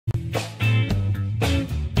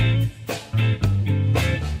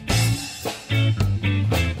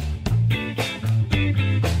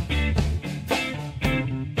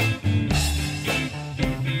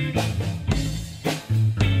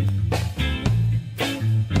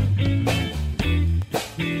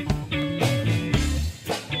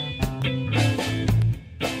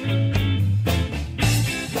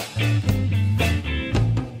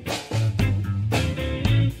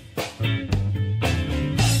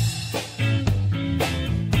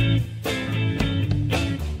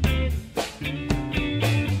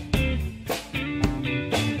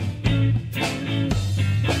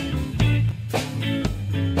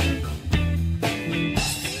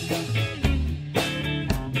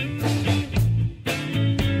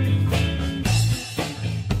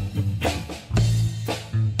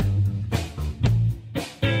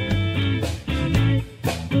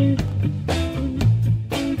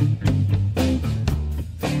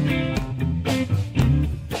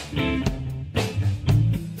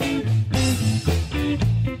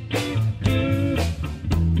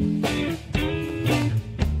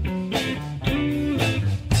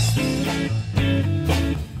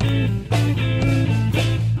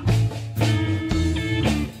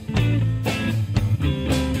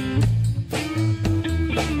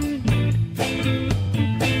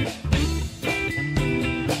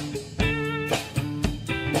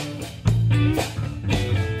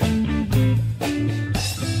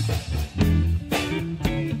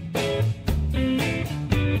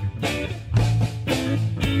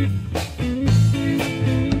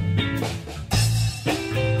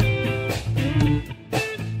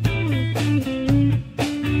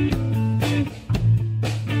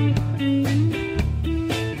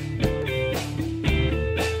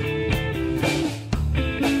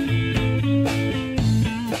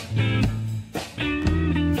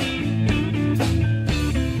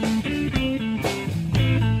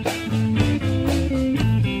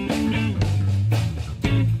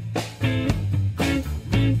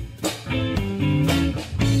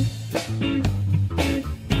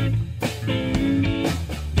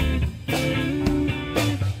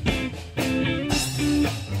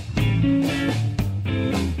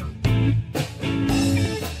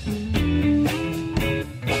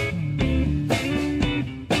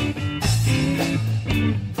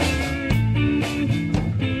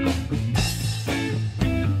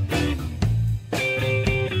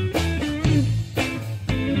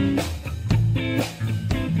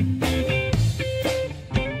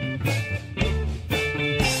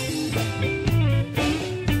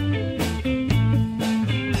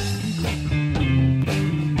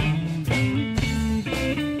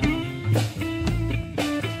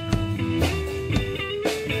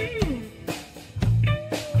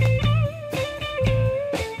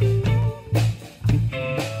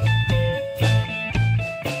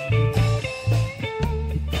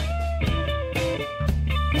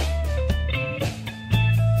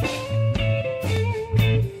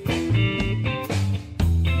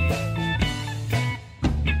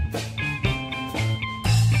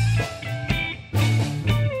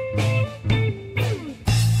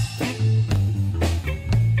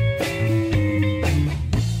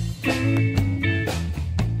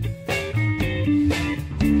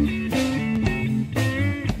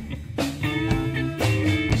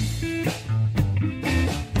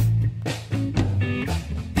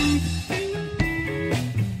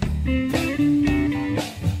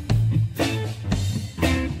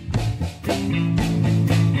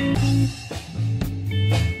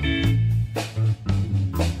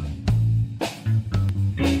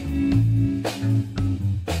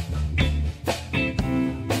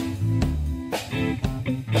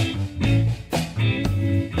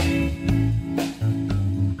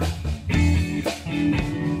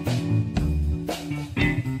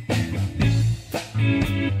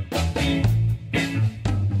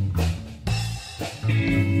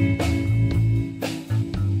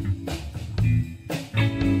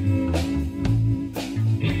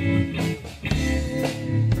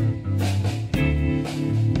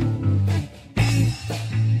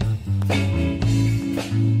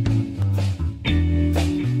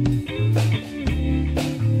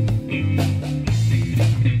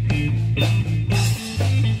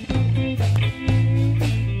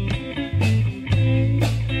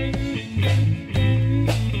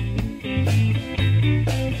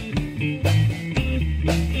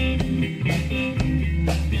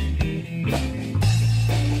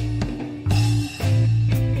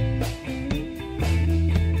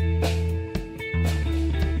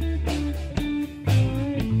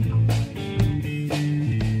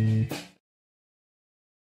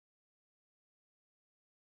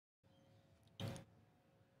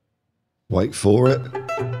Wait for it.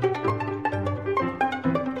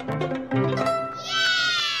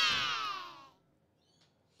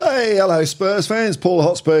 Hey, hello Spurs fans, Paul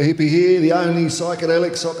Hotspur Hippie here, the only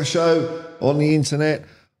psychedelic soccer show on the internet.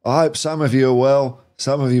 I hope some of you are well.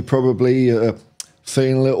 Some of you probably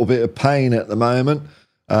feeling a little bit of pain at the moment.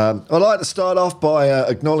 I'd like to start off by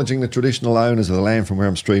acknowledging the traditional owners of the land from where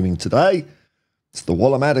I'm streaming today. It's the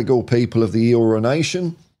Wallamadigal people of the Eora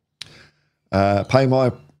Nation. Pay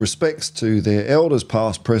my respects to their elders,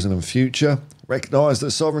 past, present and future. Recognise that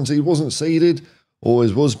sovereignty wasn't ceded,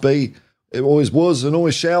 always was and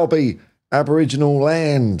always shall be Aboriginal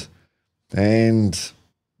land. And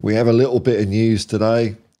we have a little bit of news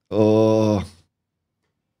today. Oh.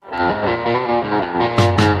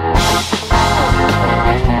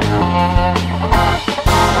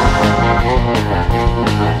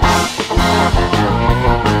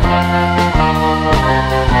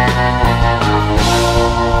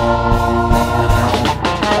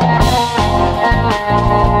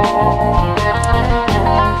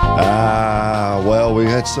 Well, we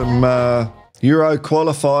had some Euro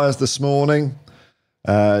qualifiers this morning.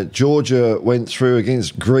 Georgia went through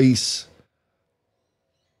against Greece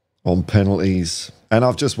on penalties. And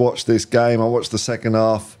I've just watched this game. I watched the second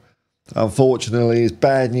half. Unfortunately, it's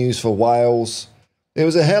bad news for Wales. It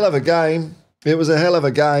was a hell of a game.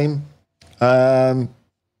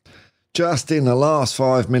 Just in the last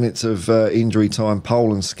 5 minutes of injury time,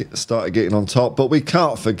 Poland started getting on top. But we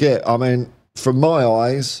can't forget, I mean, from my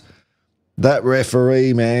eyes, that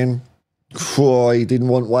referee, man, he didn't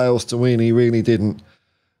want Wales to win. He really didn't.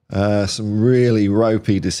 Some really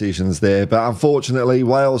ropey decisions there. But unfortunately,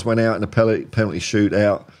 Wales went out in a penalty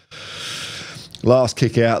shootout. Last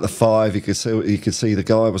kick out the 5, you could see the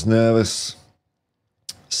guy was nervous.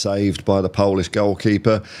 Saved by the Polish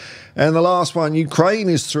goalkeeper. And the last one, Ukraine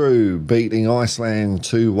is through, beating Iceland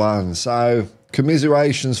 2-1. So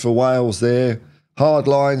commiserations for Wales there. Hard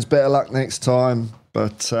lines, better luck next time.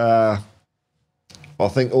 But I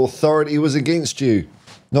think authority was against you.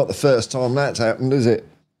 Not the first time that's happened, is it?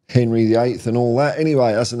 Henry VIII and all that.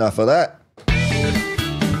 Anyway, that's enough of that.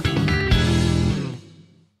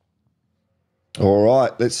 All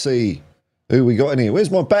right, let's see who we got in here. Where's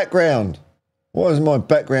my background? Why is my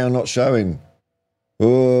background not showing?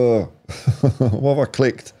 Oh, what have I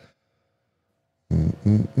clicked?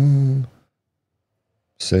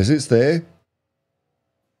 Says it's there.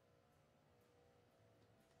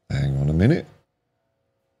 Hang on a minute.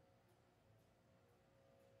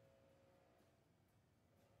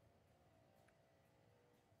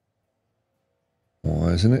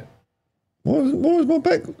 Why isn't it? Why is my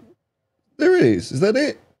back? There it is. Is that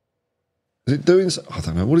it? Is it doing? I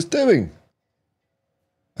don't know what it's doing.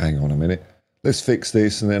 Hang on a minute. Let's fix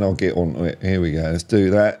this and then I'll get on to it. Here we go. Let's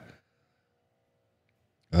do that.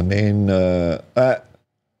 And then that.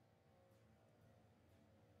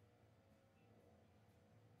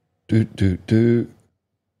 Do.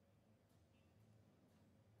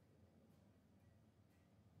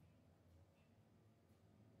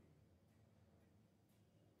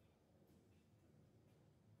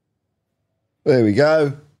 There we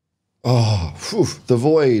go. Oh, whew, the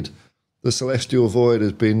void. The celestial void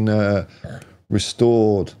has been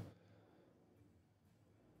restored.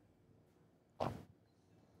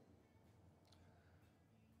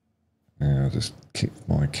 I'll just give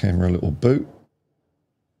my camera a little boot.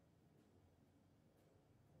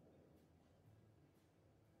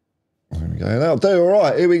 There we go. That'll do. All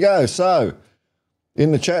right, here we go. So,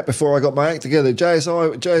 in the chat before I got my act together,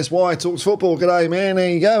 JSY Talks Football. G'day, man. How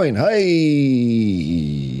you going?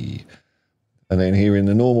 Hey. And then here in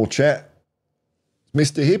the normal chat,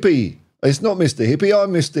 Mr. Hippie. It's not Mr. Hippie.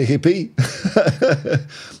 I'm Mr. Hippie.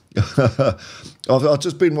 I've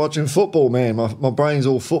just been watching football, man. My brain's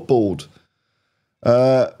all footballed.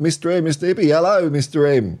 Mr. M, Mr. Hippie. Hello,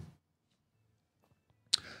 Mr. M.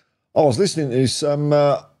 I was listening to some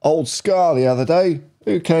old ska the other day.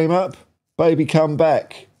 Who came up? Baby Come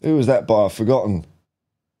Back. Who was that by? I've forgotten.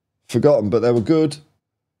 But they were good.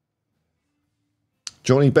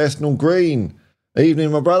 Johnny Bethnal Green.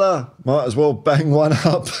 Evening, my brother. Might as well bang one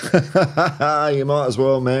up. You might as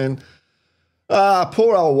well, man.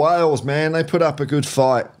 Poor old Wales, man. They put up a good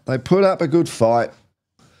fight. But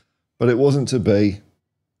it wasn't to be.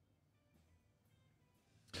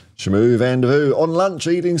 Shamu Vandervoo on lunch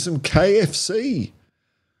eating some KFC.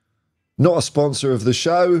 Not a sponsor of the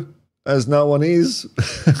show, as no one is.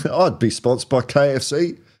 I'd be sponsored by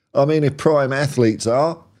KFC. I mean, if Prime athletes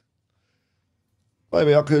are.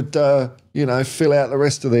 Maybe I could, fill out the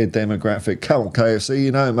rest of their demographic. Come on, KFC,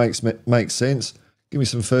 it makes sense. Give me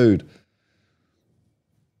some food.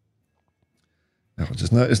 I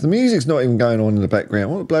just noticed the music's not even going on in the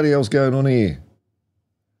background. What the bloody hell's going on here?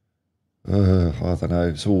 I don't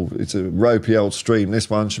know. It's a ropey old stream, this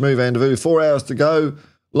one. Shmoo Vandervoo, 4 hours to go.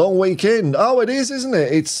 Long weekend. Oh, it is, isn't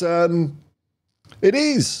it? It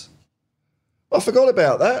is. I forgot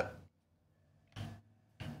about that.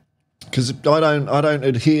 Because I don't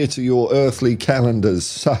adhere to your earthly calendars,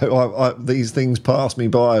 so these things pass me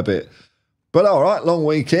by a bit. But all right, long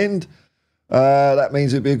weekend. That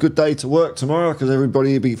means it'd be a good day to work tomorrow because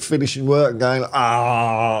everybody would be finishing work and going,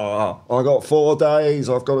 I got 4 days,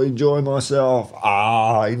 I've got to enjoy myself,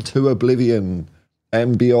 into oblivion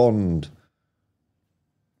and beyond.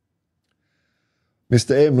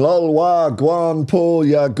 Mr. M, lol, wah, guan, Paul,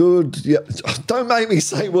 yeah, good. Yeah. Don't make me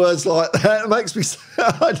say words like that. It makes me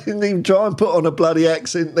I didn't even try and put on a bloody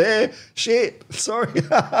accent there. Shit, sorry.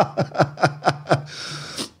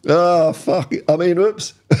 Oh, fuck it. I mean,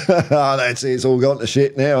 whoops. That's it. It's all gone to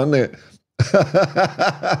shit now, hasn't it?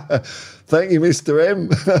 Thank you, Mr. M.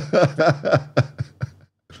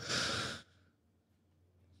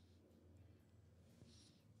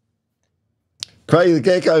 Craig the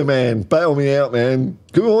Gecko, man. Bail me out, man.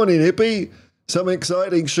 Good morning, Hippie. Some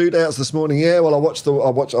exciting shootouts this morning. Yeah, well, I watched the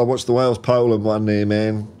Wales-Poland one there,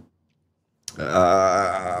 man.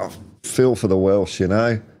 Feel for the Welsh, you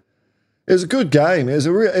know. It was a good game. I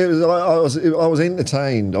was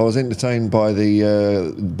entertained. I was entertained by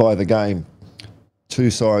the game.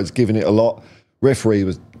 Two sides giving it a lot. Referee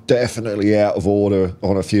was definitely out of order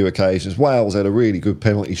on a few occasions. Wales had a really good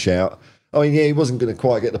penalty shout. I mean, yeah, he wasn't going to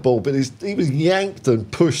quite get the ball, but he was yanked and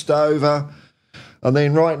pushed over. And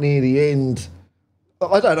then right near the end,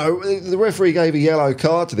 I don't know, the referee gave a yellow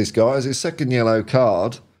card to this guy as his second yellow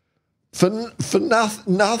card for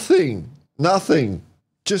nothing.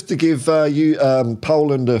 Just to give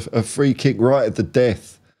Poland a free kick right at the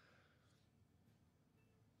death.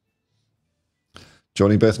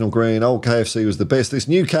 Johnny Bethnal Green, old KFC was the best. This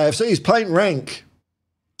new KFC is paint rank.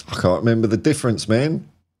 I can't remember the difference, man.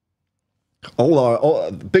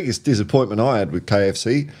 The biggest disappointment I had with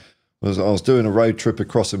KFC was I was doing a road trip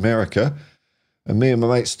across America and me and my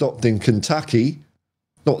mate stopped in Kentucky.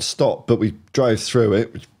 Not stopped, but we drove through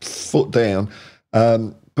it, foot down.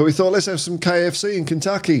 But we thought, let's have some KFC in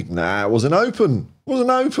Kentucky. Nah, it wasn't open.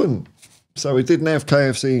 So we didn't have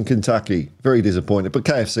KFC in Kentucky. Very disappointed. But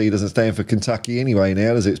KFC doesn't stand for Kentucky anyway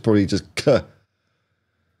now, does it? It's probably just K.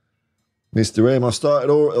 Mr. M,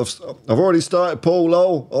 I've already started Paul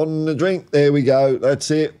Lowell on the drink. There we go. That's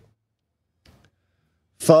it.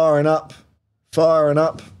 Firing up.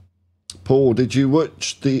 Paul, did you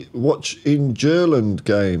watch in Gerland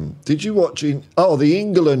game? Did you watch the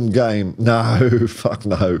England game? No, fuck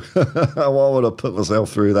no. Why would I put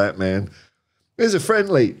myself through that, man? It's a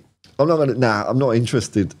friendly. I'm not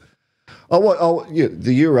interested. The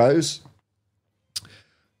Euros.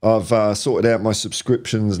 I've sorted out my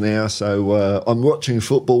subscriptions now, so I'm watching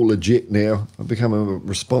football legit now. I've become a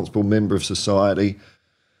responsible member of society.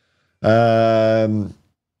 I'll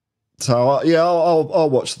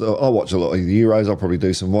watch a lot of the Euros. I'll probably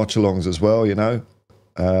do some watch-alongs as well, you know.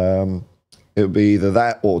 It'll be either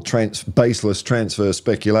that or baseless transfer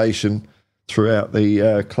speculation throughout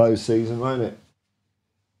the close season, won't it?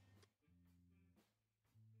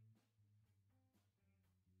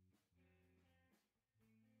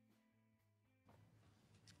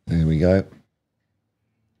 There we go.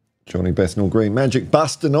 Johnny Bethnal Green. Magic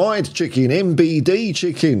bus denied chicken. MBD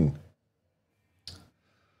chicken.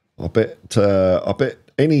 I bet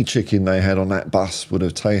any chicken they had on that bus would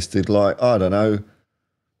have tasted like, I don't know,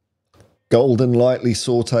 golden lightly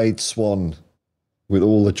sautéed swan with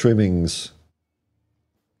all the trimmings.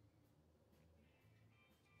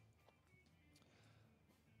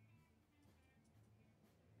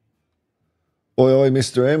 Oi,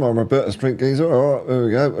 Mr. M, I'm Roberta's drink geezer. All right, there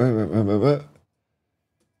we go.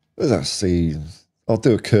 Let's see. I'll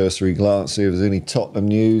do a cursory glance, see if there's any Tottenham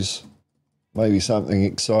news. Maybe something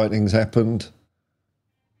exciting's happened.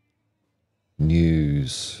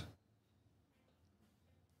 News.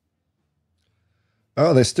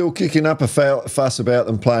 Oh, they're still kicking up a fuss about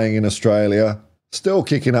them playing in Australia. Still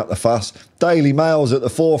kicking up the fuss. Daily Mail's at the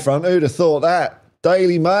forefront. Who'd have thought that?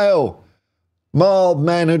 Daily Mail.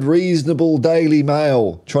 Mild-mannered, reasonable Daily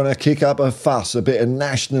Mail trying to kick up a fuss, a bit of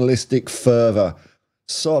nationalistic fervour.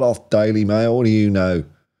 Sod off, Daily Mail. What do you know?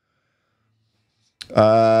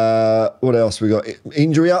 What else we got?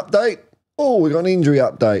 Injury update? Oh, we got an injury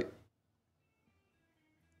update.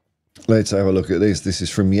 Let's have a look at this. This is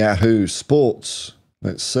from Yahoo Sports.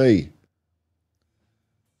 Let's see.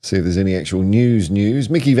 See if there's any actual news.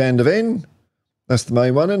 Mickey van der Ven. That's the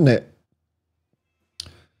main one, isn't it?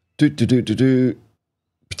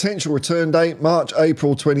 Potential return date, March,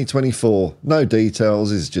 April 2024. No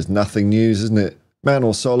details, it's just nothing news, isn't it?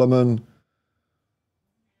 Manor Solomon.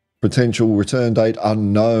 Potential return date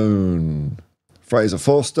unknown. Fraser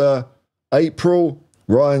Forster, April.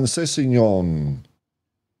 Ryan Sessegnon.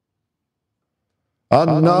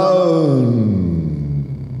 Unknown.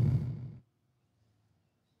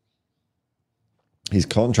 His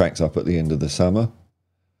contract's up at the end of the summer.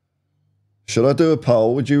 Should I do a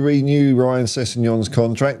poll? Would you renew Ryan Sessegnon's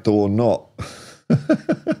contract or not?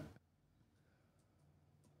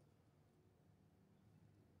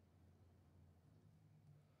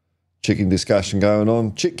 Chicken discussion going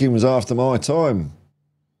on. Chicken was after my time.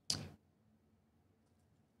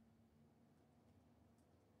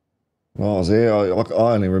 When I was here, I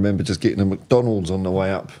only remember just getting a McDonald's on the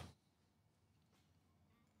way up.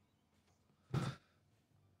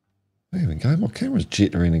 There we go. My camera's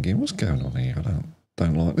jittering again. What's going on here? I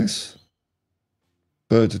don't like this.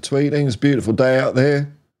 Birds are tweeting. It's a beautiful day out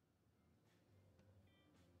there.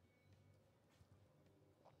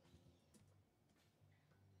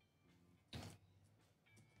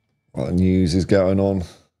 What the news is going on.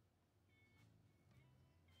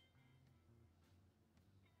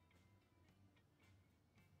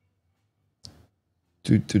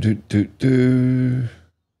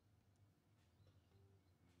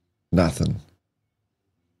 Nothing.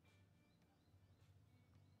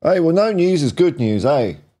 Hey, well, no news is good news,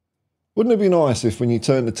 eh? Wouldn't it be nice if when you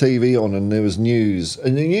turned the TV on and there was news,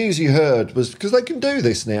 and the news you heard was, because they can do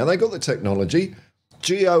this now, they got the technology,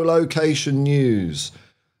 geolocation news.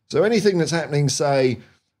 So anything that's happening, say,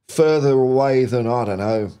 further away than, I don't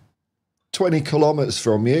know, 20 kilometres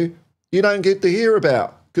from you, you don't get to hear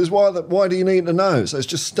about. Because why do you need to know? So it's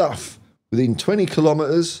just stuff within 20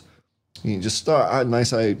 kilometres. You can just start, and they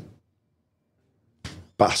say,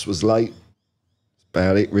 bus was late. That's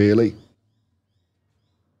about it, really.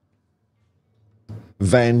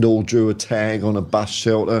 Vandal drew a tag on a bus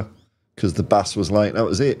shelter because the bus was late. That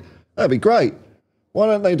was it. That'd be great. Why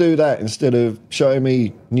don't they do that instead of showing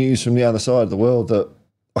me news from the other side of the world that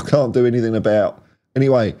I can't do anything about?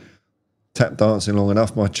 Anyway, tap dancing long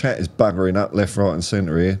enough. My chat is buggering up left, right and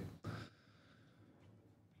centre here.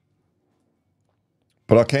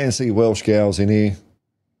 But I can see Welsh Gals in here.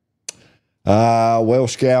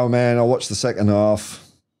 Welsh Gal, man. I watched the second half.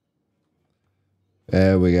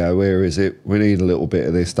 There we go. Where is it? We need a little bit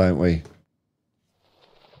of this, don't we?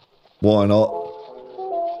 Why not?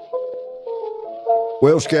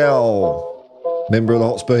 Welsh Gal, member of the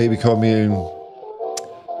Hotspur Hippie commune.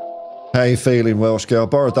 How you feeling, Welsh Gal?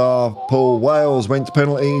 Borodar, Paul, Wales went to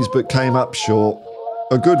penalties but came up short.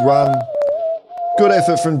 A good run. Good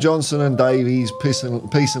effort from Johnson and Davies. Peace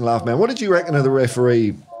and love, man. What did you reckon of the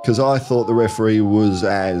referee? Because I thought the referee was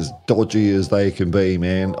as dodgy as they can be,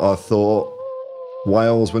 man. I thought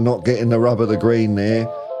Wales were not getting the rub of the green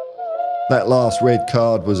there. That last red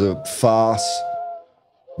card was a farce.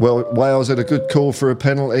 Well, Wales had a good call for a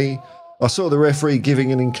penalty. I saw the referee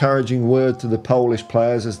giving an encouraging word to the Polish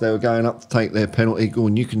players as they were going up to take their penalty,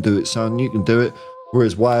 going, you can do it, son, you can do it.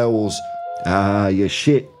 Whereas Wales, you're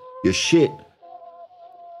shit, you're shit.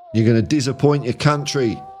 You're going to disappoint your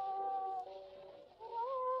country.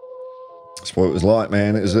 That's what it was like,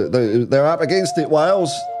 man. It was, they're up against it,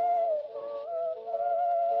 Wales.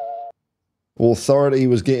 Authority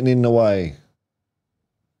was getting in the way.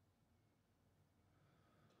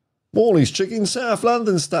 Morley's chicken, South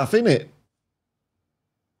London stuff, innit?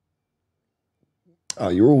 Oh,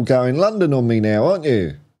 you're all going London on me now, aren't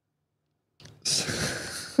you?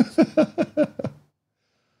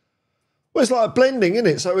 Well, it's like blending, isn't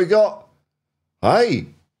it? So we got, hey,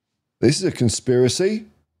 this is a conspiracy.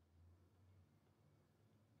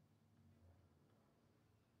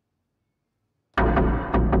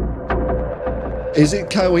 Is it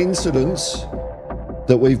coincidence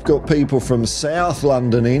that we've got people from South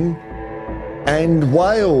London in and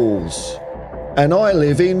Wales? And I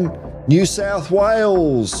live in New South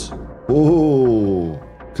Wales. Ooh,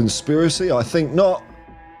 conspiracy? I think not.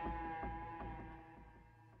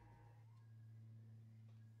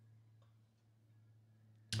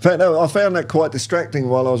 In fact, no, I found that quite distracting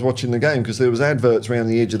while I was watching the game because there was adverts around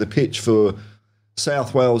the edge of the pitch for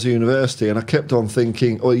South Wales University, and I kept on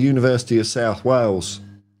thinking, or University of South Wales.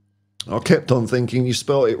 I kept on thinking, you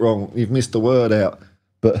spelt it wrong, you've missed a word out.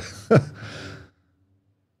 But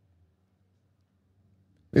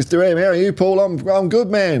Mr. M, how are you, Paul? I'm good,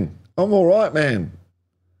 man. I'm all right, man.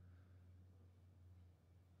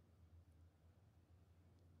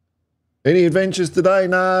 Any adventures today?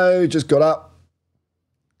 No, just got up.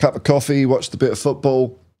 Cup of coffee, watched a bit of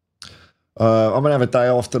football. I'm going to have a day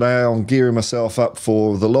off today. I'm gearing myself up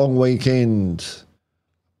for the long weekend.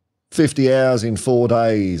 50 hours in 4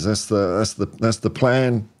 days. That's the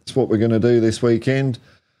plan. That's what we're going to do this weekend.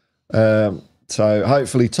 So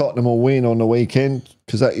hopefully Tottenham will win on the weekend,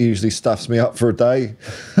 because that usually stuffs me up for a day.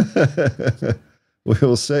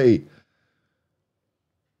 We'll see.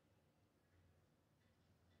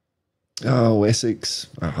 Oh, Essex.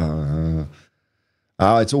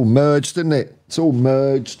 It's all merged, isn't it? It's all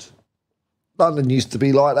merged. London used to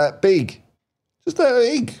be like that big. Just that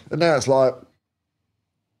big. And now it's like,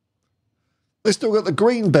 they still got the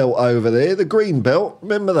green belt over there. The green belt.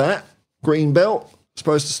 Remember that? Green belt.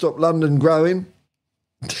 Supposed to stop London growing.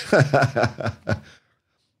 I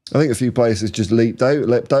think a few places just leapt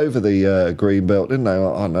over the green belt, didn't they?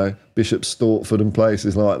 Like, I don't know, Bishop Stortford and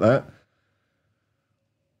places like that.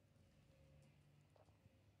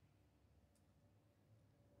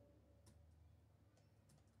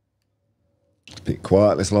 A bit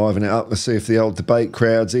quiet. Let's liven it up. Let's see if the old debate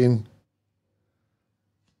crowd's in.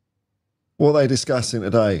 What are they discussing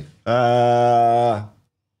today? Oh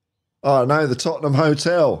no, the Tottenham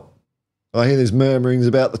Hotel. I hear there's murmurings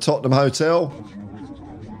about the Tottenham Hotel.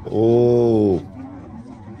 Oh.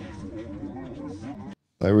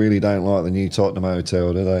 They really don't like the new Tottenham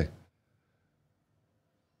Hotel, do they?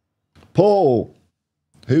 Paul,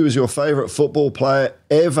 who was your favourite football player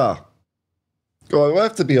ever? God, it would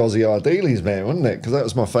have to be Ozzy Ardiles, man, wouldn't it? Because that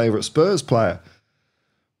was my favourite Spurs player.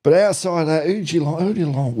 But outside that, who do you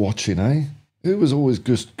like watching, eh? Who was always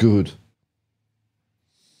just good?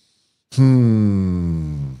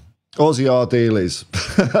 Ozzy Ardiles.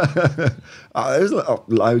 There's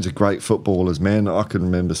loads of great footballers, man, that I can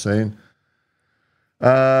remember seeing.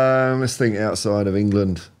 Let's think outside of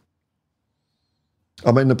England.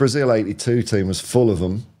 I mean, the Brazil 82 team was full of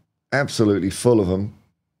them. Absolutely full of them.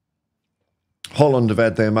 Holland have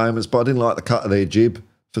had their moments, but I didn't like the cut of their jib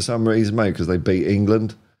for some reason, maybe because they beat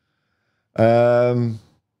England. There's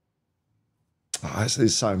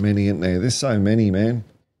so many, isn't there? There's so many, man.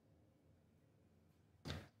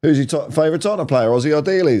 Who's your favourite Tottenham player? Ozzy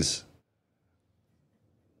Ardiles.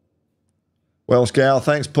 Welsh gal,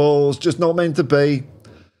 thanks, Paul. It's just not meant to be.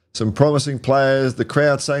 Some promising players. The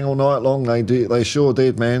crowd sang all night long. They sure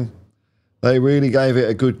did, man. They really gave it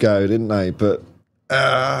a good go, didn't they? But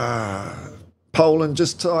Poland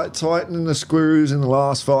just tightening the screws in the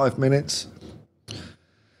last 5 minutes.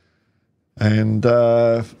 And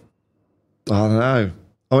I don't know.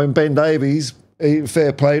 I mean, Ben Davies,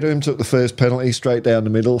 fair play to him, took the first penalty straight down the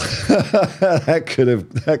middle. that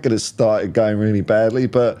could have started going really badly,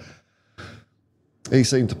 but he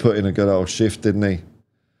seemed to put in a good old shift, didn't he?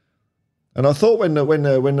 And I thought when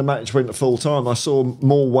the match went to full time, I saw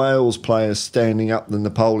more Wales players standing up than the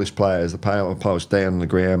Polish players. The Polish down on the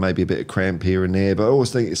ground, maybe a bit of cramp here and there. But I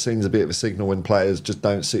always think it sends a bit of a signal when players just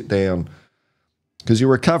don't sit down, because your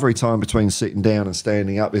recovery time between sitting down and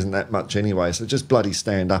standing up isn't that much anyway. So just bloody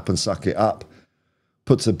stand up and suck it up.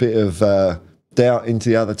 Puts a bit of doubt into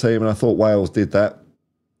the other team, and I thought Wales did that.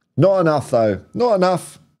 Not enough, though. Not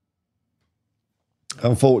enough.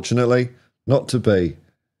 Unfortunately, not to be.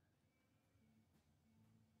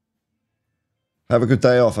 Have a good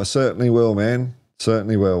day off. I certainly will, man.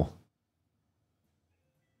 Certainly will.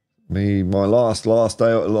 My last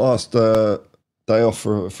day off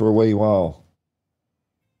for a wee while.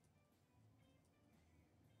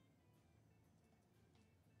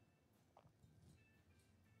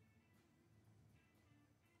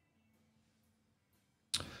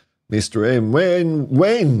 Mr. M,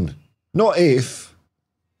 when? Not if.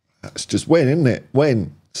 That's just when, isn't it?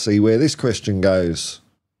 When? See where this question goes.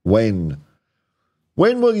 When?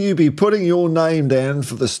 When will you be putting your name down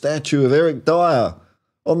for the statue of Eric Dyer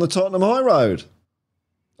on the Tottenham High Road?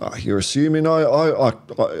 Oh, you're assuming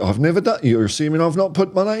I've never done. You're assuming I've not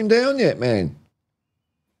put my name down yet, man.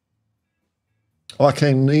 I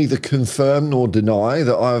can neither confirm nor deny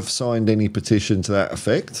that I've signed any petition to that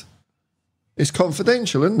effect. It's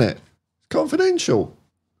confidential, isn't it? It's confidential.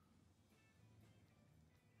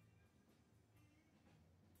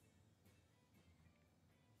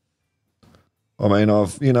 I mean,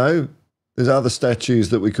 there's other statues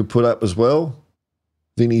that we could put up as well.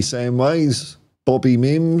 Vinnie Samways, Bobby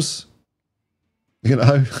Mims. If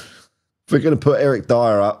we're going to put Eric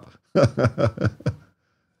Dyer up.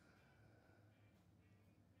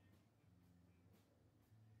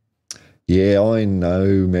 Yeah, I know,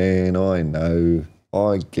 man. I know.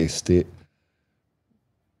 I guessed it.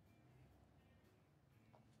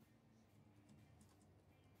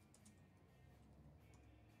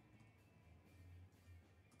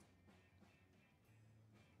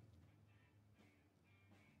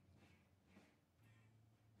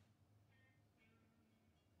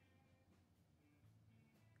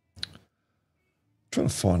 trying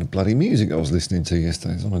to find the bloody music I was listening to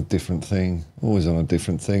yesterday. It's on a different thing. Always on a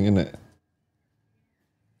different thing, isn't it?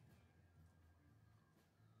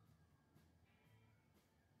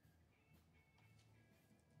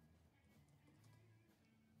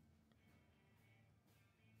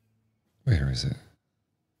 Where is it?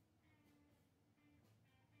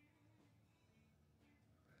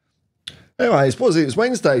 Anyway, it's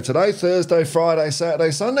Wednesday today, Thursday, Friday,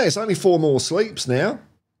 Saturday, Sunday. It's only 4 more sleeps now.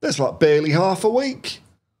 That's like barely half a week.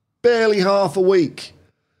 Barely half a week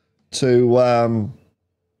until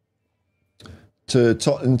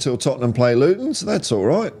Tottenham play Luton, so that's all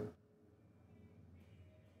right.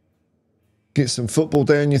 Get some football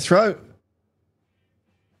down your throat.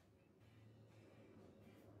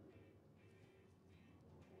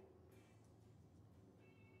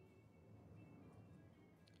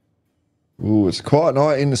 Ooh, it's a quiet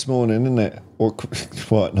night in this morning, isn't it? Or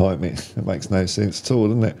quiet night, mate. It makes no sense at all,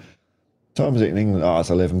 doesn't it? What time is it in England? Oh, it's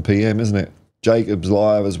 11 p.m, isn't it? Jacob's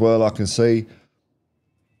live as well, I can see.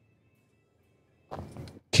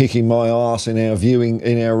 Kicking my ass in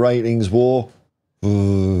our ratings war.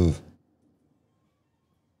 Ooh.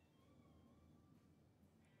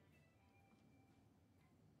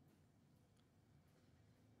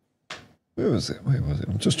 Where was it?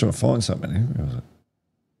 I'm just trying to find something here. Where was it?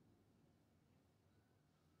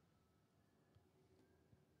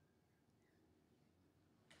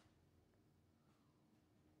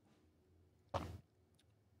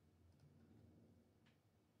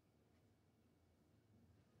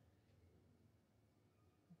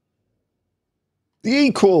 The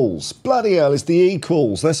Equals. Bloody hell, it's the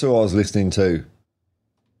Equals. That's who I was listening to.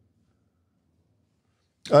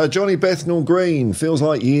 Johnny Bethnal Green. Feels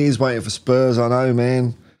like years waiting for Spurs, I know,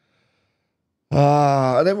 man.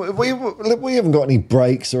 And then we haven't got any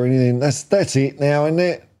breaks or anything. That's it now, isn't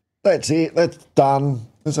it? That's it. That's done.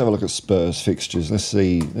 Let's have a look at Spurs fixtures. Let's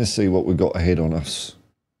see what we've got ahead on us.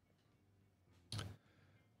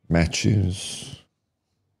 Matches.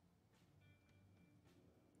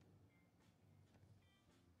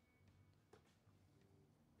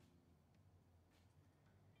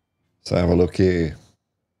 So have a look here.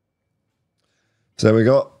 So we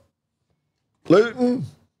got Luton.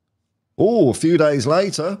 Oh, a few days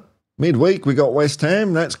later, midweek, we got West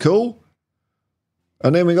Ham. That's cool.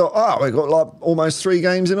 And then we got like almost 3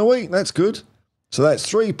 games in a week. That's good. So that's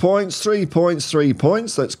 3 points, 3 points, 3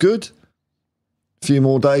 points. That's good. A few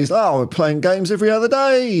more days. Oh, we're playing games every other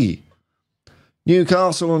day.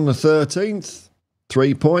 Newcastle on the 13th,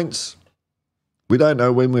 3 points. We don't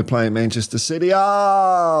know when we're playing Manchester City.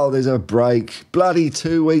 Oh, there's a break. Bloody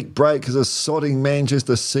 2-week break because of sodding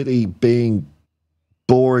Manchester City being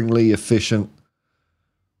boringly efficient.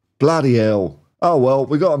 Bloody hell. Oh, well,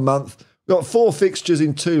 we got a month. We've got 4 fixtures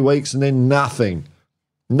in 2 weeks and then nothing.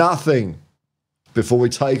 Nothing before we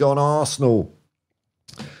take on Arsenal.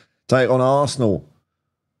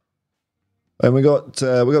 And we got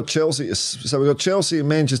Chelsea. So we got Chelsea and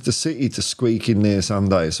Manchester City to squeak in there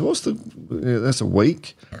Sunday. So that's a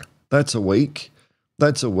week. That's a week.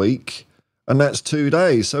 That's a week. And that's 2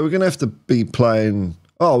 days. So we're going to have to be playing.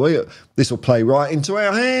 This will play right into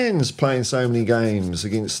our hands, playing so many games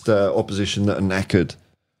against opposition that are knackered.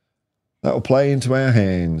 That will play into our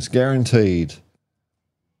hands, guaranteed.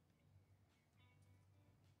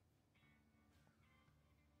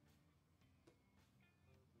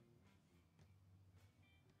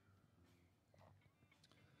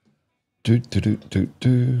 Do.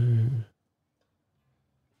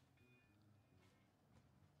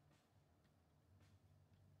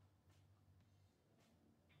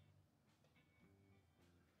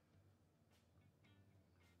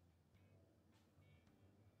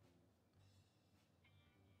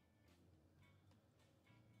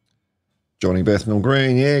 Johnny Bethnal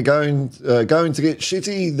Green, yeah, going to get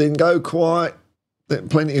shitty, then go quiet, then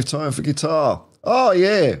plenty of time for guitar. Oh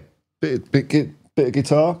yeah, bit of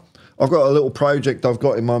guitar. I've got a little project I've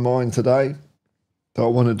got in my mind today that I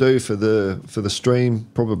want to do for the stream.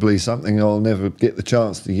 Probably something I'll never get the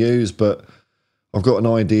chance to use, but I've got an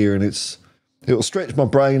idea and it'll stretch my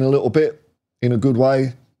brain a little bit in a good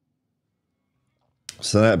way.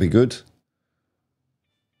 So that'd be good.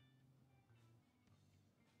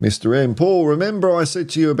 Mr. M. Paul, remember I said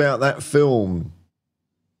to you about that film,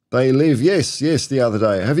 They Live? Yes, the other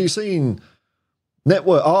day. Have you seen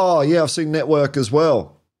Network? Oh, yeah, I've seen Network as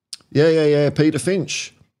well. Yeah, Peter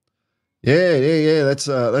Finch. Yeah, that's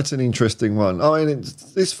an interesting one. I mean,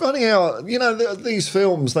 it's funny how, these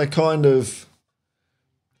films, they kind of,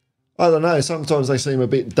 I don't know, sometimes they seem a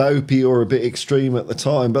bit dopey or a bit extreme at the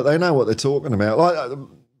time, but they know what they're talking about. Like,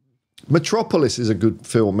 Metropolis is a good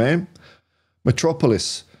film, man.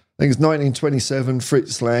 Metropolis. think it's 1927,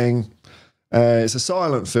 Fritz Lang. It's a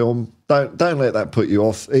silent film. Don't let that put you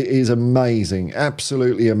off. It is amazing,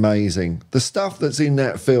 absolutely amazing. The stuff that's in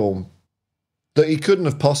that film that he couldn't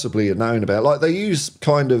have possibly have known about. Like, they use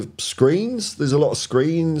kind of screens. There's a lot of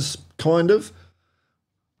screens, kind of.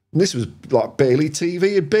 And this was like barely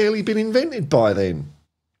TV had barely been invented by then.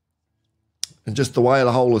 And just the way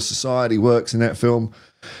the whole of society works in that film.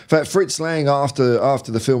 In fact, Fritz Lang, after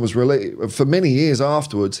the film was released, for many years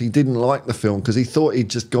afterwards, he didn't like the film because he thought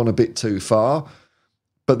he'd just gone a bit too far.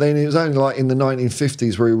 But then it was only like in the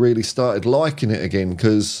 1950s where he really started liking it again,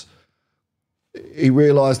 because he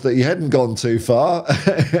realised that he hadn't gone too far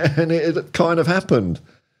and it had kind of happened.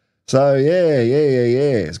 So, yeah.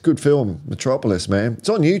 It's a good film, Metropolis, man. It's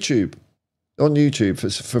on YouTube.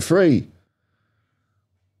 For free.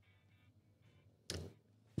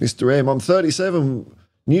 Mr. M, I'm 37.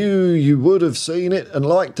 Knew you would have seen it and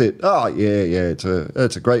liked it. Oh, yeah. It's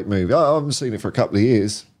a great movie. I haven't seen it for a couple of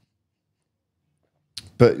years.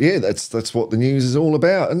 But, yeah, that's what the news is all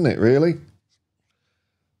about, isn't it, really?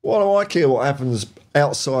 Why do I care what happens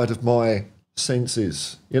outside of my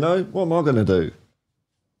senses? You know, what am I going to do?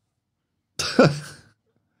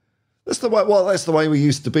 That's the way we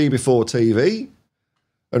used to be before TV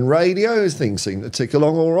and radio. Things seemed to tick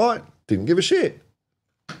along all right. Didn't give a shit.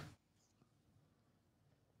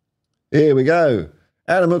 Here we go.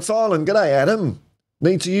 Adam McFarlane. G'day, Adam.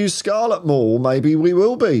 Need to use Scarlet more. Maybe we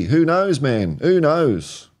will be. Who knows, man? Who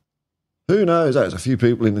knows? There's a few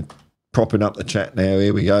people propping up the chat now.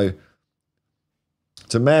 Here we go.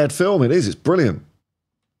 It's a mad film. It is. It's brilliant.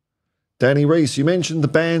 Danny Reese, you mentioned the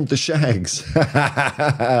band The Shags.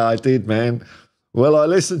 I did, man. Well, I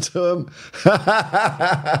listened to them.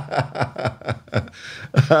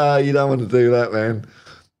 You don't want to do that, man.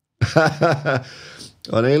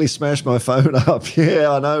 I nearly smashed my phone up.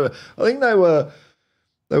 Yeah, I know. I think they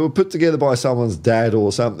were put together by someone's dad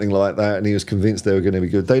or something like that, and he was convinced they were going to be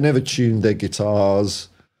good. They never tuned their guitars.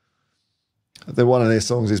 One of their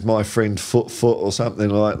songs is My Friend Foot or something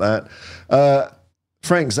like that.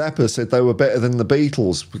 Frank Zappa said they were better than the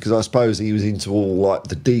Beatles because I suppose he was into all like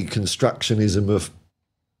the deconstructionism of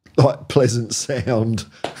like pleasant sound.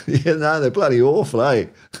 Yeah, no, they're bloody awful, eh?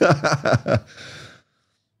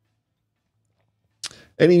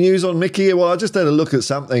 Any news on Mickey? Well, I just had a look at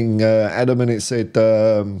something, Adam, and it said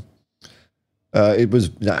it was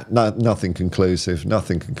nothing conclusive.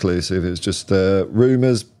 Nothing conclusive. It was just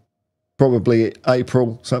rumours, probably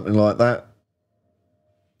April, something like that.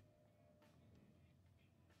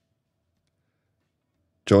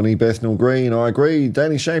 Johnny Bethnal Green, I agree.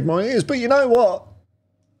 Danny shaved my ears, but you know what?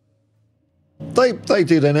 They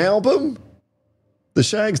did an album. The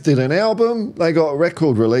Shags did an album. They got a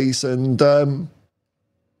record release, and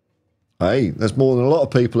hey, that's more than a lot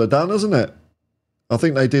of people have done, isn't it? I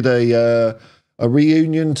think they did a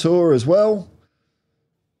reunion tour as well.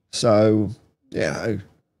 So, yeah.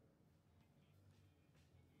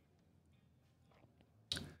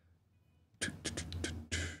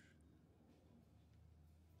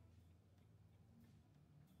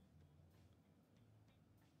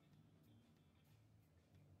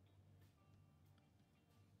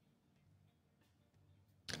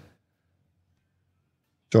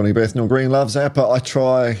 Johnny Bethnal Green loves Zappa. I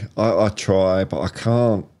try, but I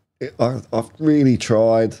can't. I've really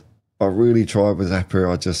tried. I really tried with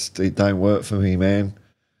Zappa. It don't work for me, man.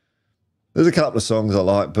 There's a couple of songs I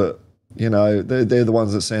like, but, you know, they're the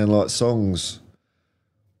ones that sound like songs.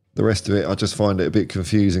 The rest of it, I just find it a bit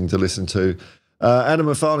confusing to listen to. Adam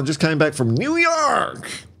McFarlane just came back from New York.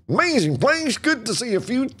 Amazing place. Good to see a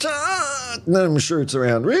few times. No, I'm sure it's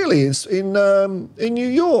around. Really, it's in New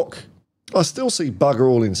York. I still see bugger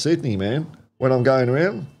all in Sydney, man, when I'm going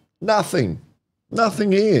around. Nothing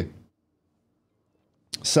here.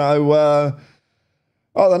 So,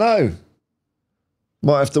 I don't know.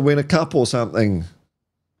 Might have to win a cup or something.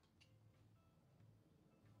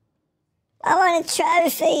 I want a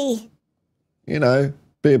trophy. You know,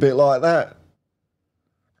 be a bit like that.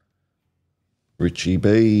 Richie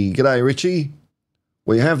B. G'day, Richie.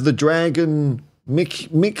 We have the Dragon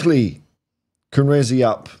Mickley Conrezi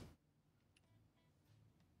up.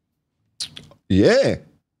 Yeah,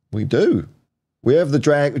 we do. We have the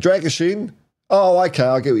Dragashin. Oh, okay,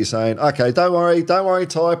 I get what you're saying. Okay, don't worry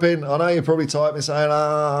typing. I know you're probably typing saying,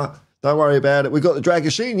 don't worry about it. We've got the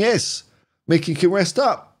Dragashin, yes. Mickey can rest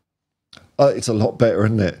up. It's a lot better,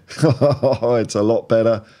 isn't it? It's a lot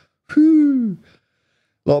better. Whew.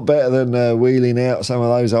 A lot better than wheeling out some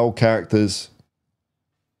of those old characters.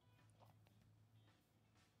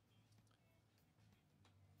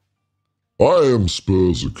 I am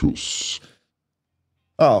Spursicus.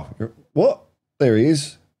 Oh, what? There he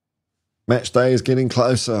is. Match day is getting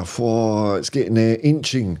closer. Whoa, it's getting there,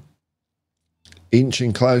 inching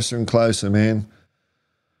closer and closer, man.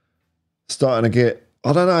 Starting to get,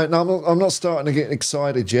 I don't know, no, I'm not starting to get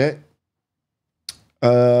excited yet,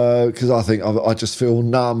 because I think I just feel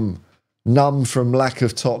numb from lack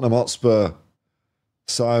of Tottenham Hotspur.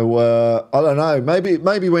 So I don't know.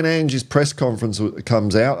 Maybe when Ange's press conference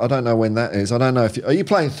comes out, I don't know when that is. I don't know if are you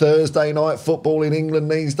playing Thursday night football in England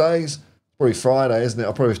these days? Probably Friday, isn't it?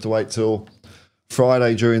 I'll probably have to wait till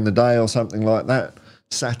Friday during the day or something like that.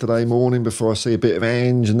 Saturday morning before I see a bit of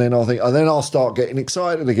Ange, and then I'll start getting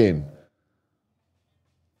excited again.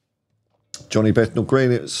 Johnny Bethnal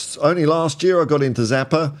Green. It was only last year I got into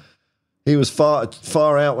Zappa. He was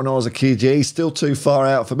far out when I was a kid. Yeah, he's still too far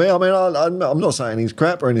out for me. I mean, I'm not saying he's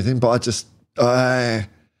crap or anything, but I just... Craig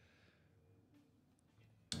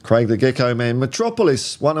the Gecko Man.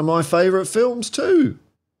 Metropolis, one of my favourite films too.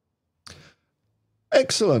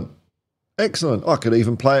 Excellent. Excellent. I could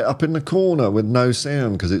even play it up in the corner with no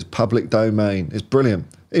sound because it's public domain. It's brilliant.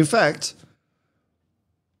 In fact,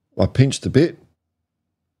 I pinched a bit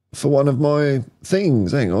for one of my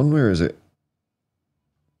things. Hang on, where is it?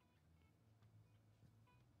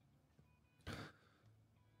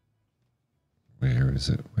 Where is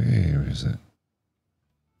it? Where is it?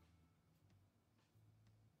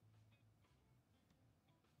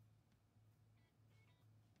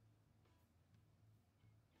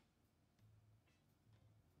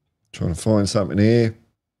 Trying to find something here.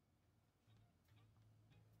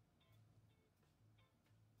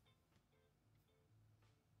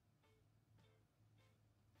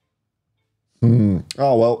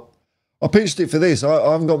 Oh, well. I pinched it for this.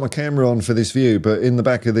 I haven't got my camera on for this view, but in the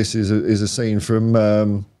back of this is a scene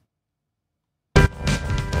from...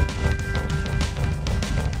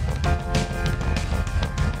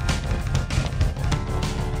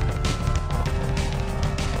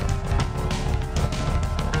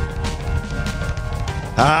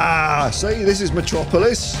 see, this is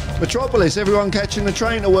Metropolis. Metropolis, everyone catching the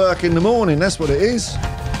train to work in the morning. That's what it is.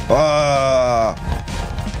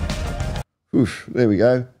 Oof, there we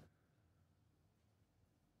go.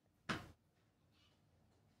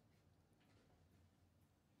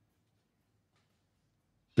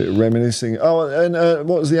 Bit of reminiscing. Oh, and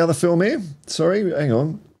what was the other film here? Sorry, hang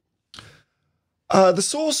on. The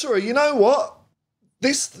Sorcerer. You know what?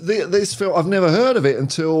 This film, I've never heard of it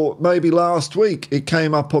until maybe last week. It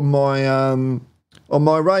came up on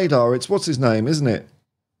my radar. It's what's his name, isn't it?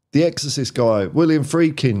 The Exorcist guy, William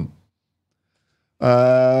Friedkin.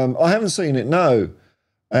 I haven't seen it. No.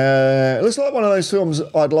 It looks like one of those films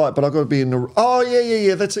I'd like, but I've got to be in the... Oh,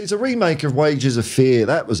 yeah. It's a remake of Wages of Fear.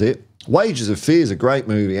 That was it. Wages of Fear is a great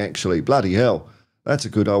movie, actually. Bloody hell. That's a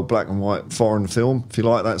good old black and white foreign film, if you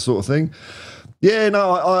like that sort of thing. Yeah,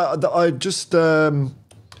 no, I just... came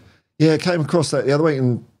across that the other week,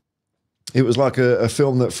 and it was like a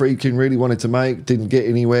film that Friedkin really wanted to make, didn't get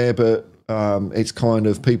anywhere, but it's kind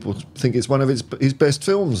of... People think it's one of his best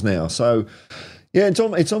films now. So, yeah, it's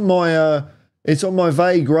on my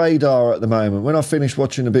vague radar at the moment. When I finish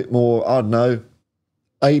watching a bit more, I don't know,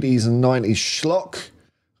 80s and 90s schlock,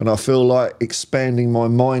 and I feel like expanding my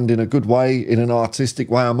mind in a good way, in an artistic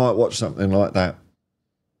way, I might watch something like that.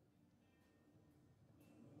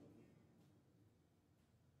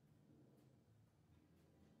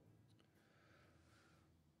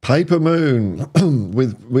 Paper Moon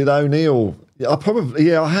with O'Neill. I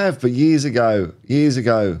have, but years ago.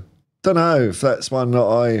 Don't know if that's one that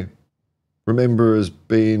I remember as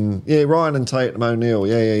being, Ryan and Tatum O'Neill.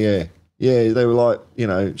 Yeah, they were like,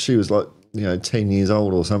 she was like, 10 years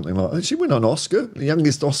old or something like that. She won an Oscar, the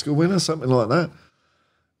youngest Oscar winner, something like that.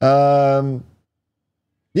 I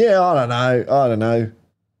don't know.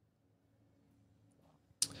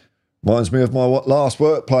 Reminds me of my last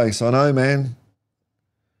workplace. I know, man.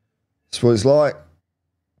 That's what it's like.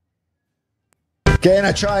 Getting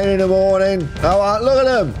a train in the morning. Oh, look at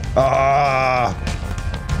them.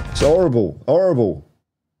 It's horrible.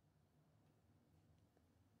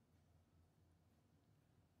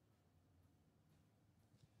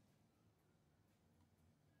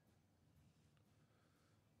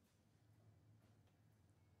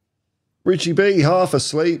 Richie B, half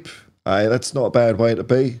asleep. Hey, that's not a bad way to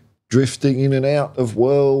be. Drifting in and out of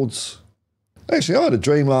worlds. Actually, I had a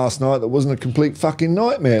dream last night that wasn't a complete fucking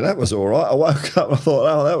nightmare. That was all right. I woke up and I thought,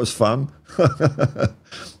 oh, that was fun.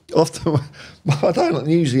 Often, I don't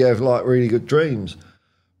usually have like really good dreams.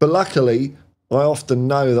 But luckily, I often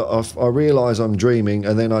know that I realise I'm dreaming,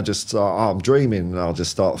 and then I just start, I'm dreaming, and I'll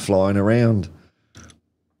just start flying around.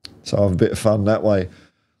 So I have a bit of fun that way.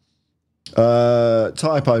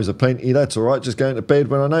 Typos are plenty. That's all right. Just going to bed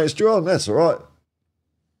when I noticed you're on. That's all right.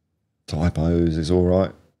 Typos is all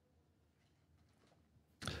right.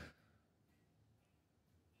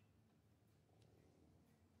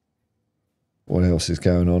 What else is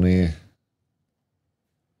going on here?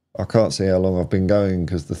 I can't see how long I've been going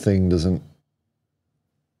because the thing doesn't...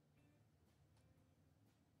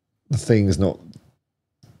 The thing's not...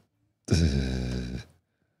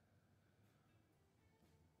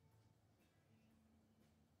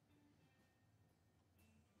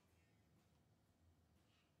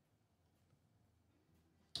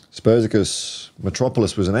 Spursicus,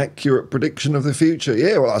 Metropolis was an accurate prediction of the future.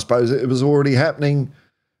 Yeah, well, I suppose it was already happening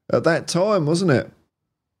at that time, wasn't it?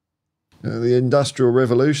 The Industrial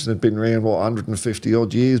Revolution had been around, what, 150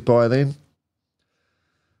 odd years by then?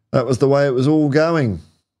 That was the way it was all going.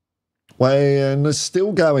 And it's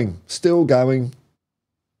still going, still going.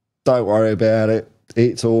 Don't worry about it.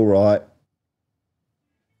 It's all right.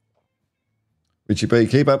 Richie B,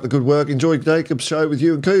 keep up the good work. Enjoy Jacob's show with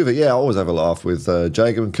you and Coover. Yeah, I always have a laugh with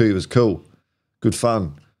Jacob and Coover's cool. Good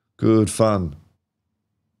fun. Good fun.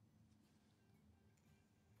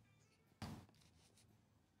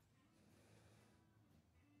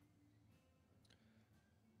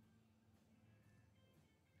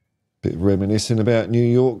 Bit reminiscing about New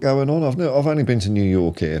York going on. I've only been to New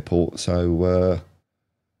York Airport, so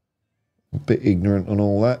a bit ignorant on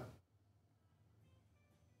all that.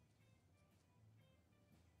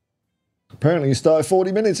 Apparently you started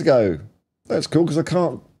 40 minutes ago. That's cool because I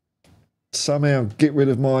can't somehow get rid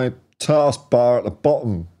of my taskbar at the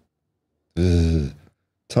bottom. Ugh.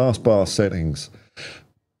 Taskbar settings.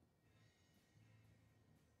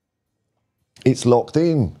 It's locked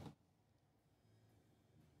in.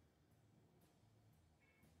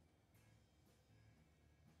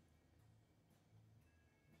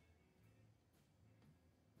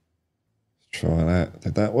 Let's try that.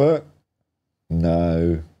 Did that work?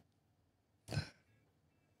 No.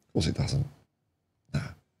 Of course it doesn't. No.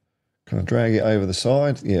 Can I drag it over the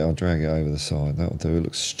side? Yeah, I'll drag it over the side. That'll do. It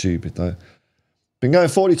looks stupid though. Been going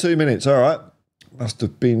 42 minutes. All right. Must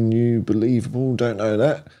have been you believable. Don't know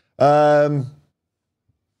that.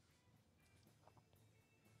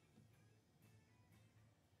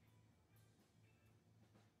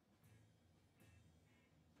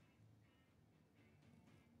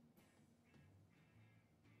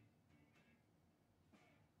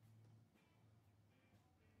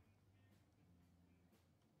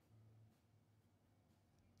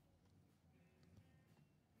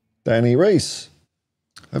 Danny Reese.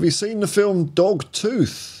 Have you seen the film Dog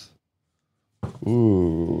Tooth?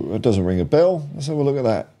 Ooh, that doesn't ring a bell. Let's have a look at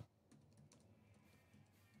that.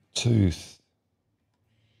 Tooth.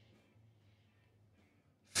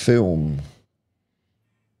 Film.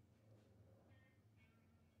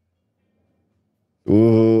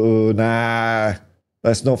 Ooh, nah.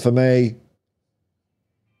 That's not for me.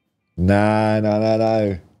 Nah.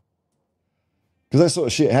 Because that sort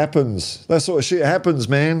of shit happens. That sort of shit happens,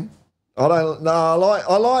 man. I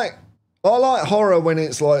like horror when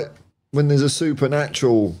it's like, when there's a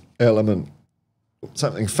supernatural element,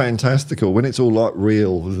 something fantastical, when it's all like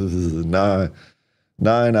real. No.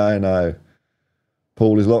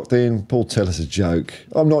 Paul is locked in. Paul, tell us a joke.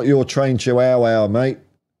 I'm not your trained chihuahua, mate.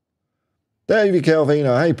 Davey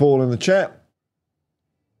Calvino. Hey, Paul in the chat.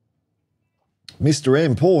 Mr.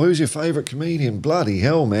 M. Paul, who's your favourite comedian? Bloody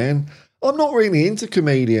hell, man. I'm not really into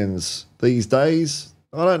comedians these days.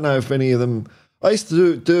 I don't know if any of them... I used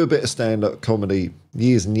to do a bit of stand-up comedy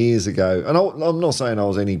years and years ago. And I'm not saying I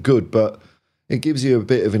was any good, but it gives you a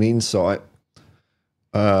bit of an insight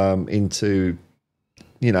into,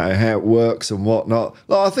 you know, how it works and whatnot.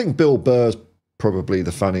 Like, I think Bill Burr's probably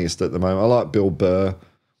the funniest at the moment. I like Bill Burr.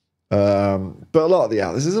 But a lot of the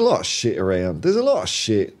others, there's a lot of shit around. There's a lot of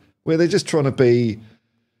shit where they're just trying to be...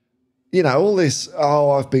 You know, all this,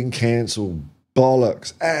 oh, I've been cancelled,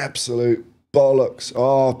 bollocks, absolute bollocks.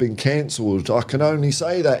 Oh, I've been cancelled. I can only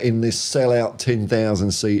say that in this sellout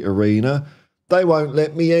 10,000 seat arena. They won't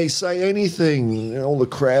let me say anything. All the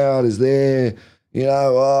crowd is there. You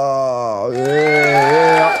know, oh,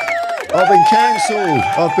 yeah. I've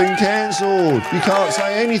been cancelled. You can't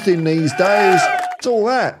say anything these days. It's all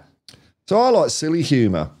that. So I like silly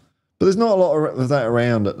humour. But there's not a lot of that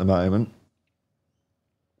around at the moment.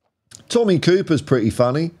 Tommy Cooper's pretty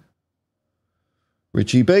funny.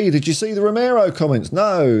 Richie B, did you see the Romero comments?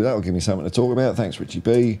 No, that'll give me something to talk about. Thanks, Richie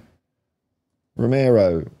B.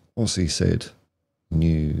 Romero, what's he said?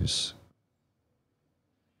 News.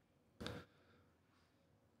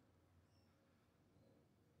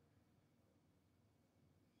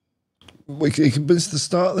 He convinced to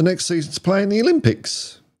start the next season to play in the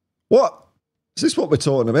Olympics. What? Is this what we're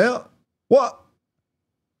talking about? What?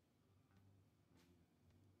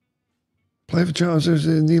 Play for Charles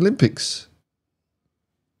in the Olympics.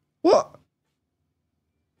 What?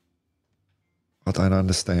 I don't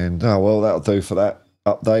understand. Oh, well, that'll do for that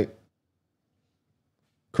update.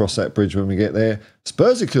 Cross that bridge when we get there.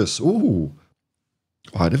 Spursicus. Ooh.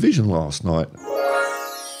 I had a vision last night.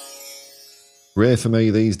 Rare for me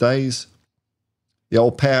these days. The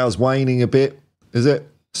old power's waning a bit, is it?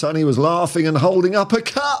 Sonny was laughing and holding up a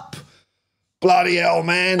cup. Bloody hell,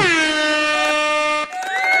 man.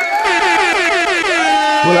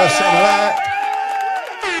 We'll have some of that.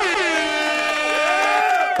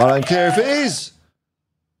 I don't care if it is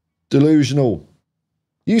delusional.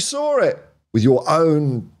 You saw it with your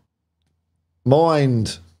own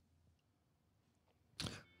mind.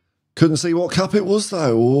 Couldn't see what cup it was,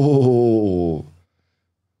 though. Oh,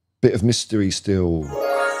 bit of mystery still.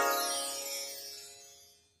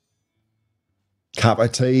 Cup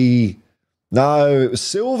of tea. No, it was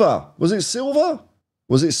silver. Was it silver?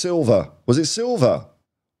 Was it silver? Was it silver?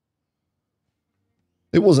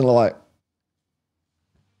 It wasn't like,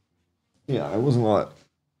 yeah, it wasn't like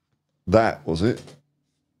that, was it?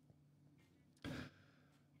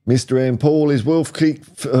 Mr. M. Paul is Wolf Creek.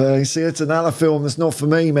 You see, it's another film that's not for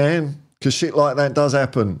me, man, because shit like that does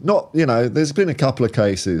happen. Not, you know, there's been a couple of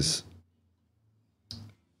cases.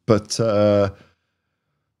 But,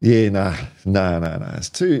 yeah, no. It's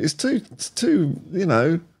too, you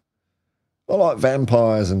know, I like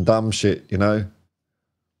vampires and dumb shit, you know.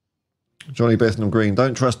 Johnny Bethnam Green,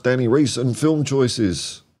 don't trust Danny Reese and film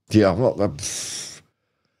choices. Yeah, I'm not.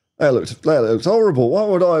 That looked horrible. Why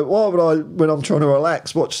would I, when I'm trying to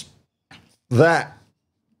relax, watch that?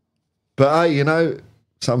 But hey, you know,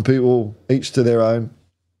 some people, each to their own.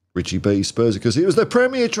 Richie B, Spurs, because it was the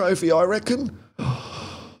Premier Trophy, I reckon.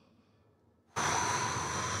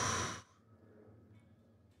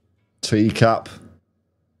 Teacup.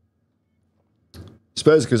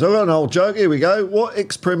 Spurs, because I've got an old joke. Here we go. What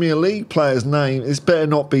ex-Premier League player's name? This better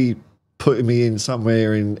not be putting me in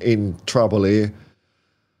somewhere in trouble here.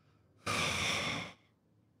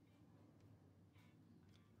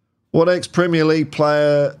 What ex-Premier League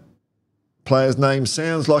player's name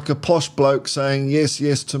sounds like a posh bloke saying yes,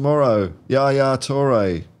 yes, tomorrow? Yaya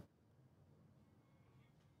Toure.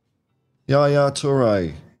 Yaya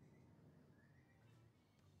Toure.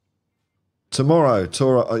 Tomorrow,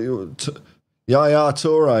 Yaya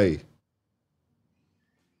Toure.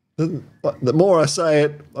 The more I say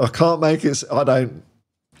it, I can't make it. I don't.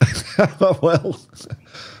 Well,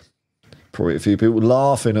 probably a few people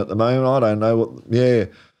laughing at the moment. I don't know what. Yeah.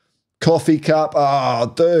 Coffee cup.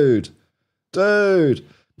 Oh, dude.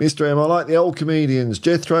 Mr. M, I like the old comedians.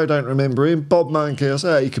 Jethro, don't remember him. Bob Monkhouse.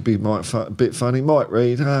 Oh, he could be a bit funny. Mike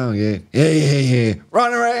Reid. Oh, yeah. Yeah.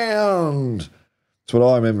 Run around. That's what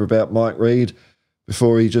I remember about Mike Reid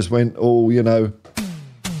before he just went all, you know,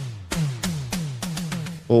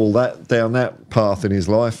 all that down that path in his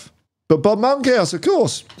life. But Bob Monkhouse, of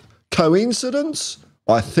course. Coincidence?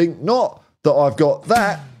 I think not that I've got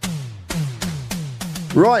that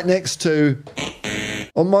right next to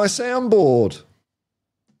on my soundboard.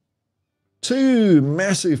 Two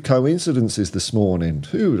massive coincidences this morning.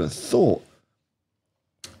 Who would have thought?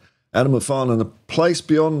 Adam McFarlane, A Place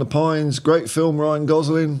Beyond the Pines, great film, Ryan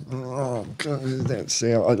Gosling. Oh, God, that's,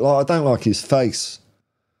 I don't like his face.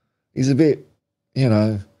 He's a bit, you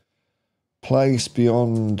know, Place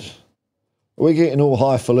Beyond. Are we getting all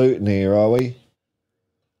highfalutin here, are we?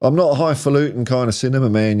 I'm not a highfalutin kind of cinema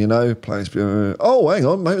man, you know. Place Beyond. Oh, hang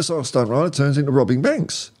on, motorcycle stunt rider turns into robbing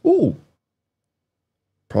banks. Ooh.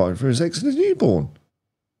 Pride for his Exodus newborn.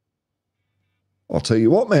 I'll tell you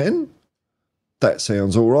what, man. That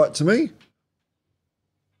sounds all right to me.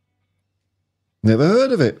 Never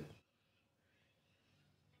heard of it.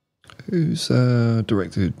 Who's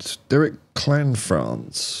directed? Derek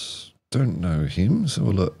Clanfrance. Don't know him, so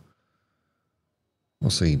look.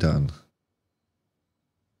 What's he done?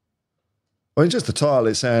 I mean, just the title,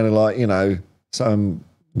 it sounded like, you know, some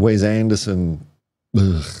Wes Anderson.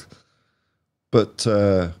 Ugh. But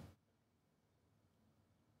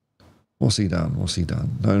what's he done?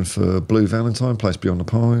 Known for Blue Valentine, Place Beyond the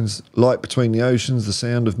Pines, Light Between the Oceans, The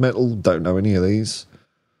Sound of Metal. Don't know any of these.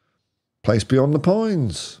 Place Beyond the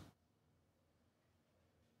Pines.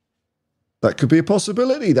 That could be a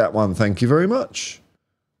possibility, that one. Thank you very much.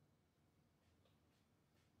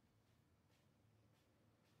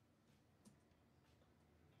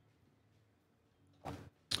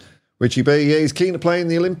 Richie B, yeah, he's keen to play in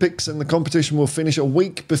the Olympics and the competition will finish a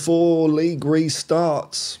week before league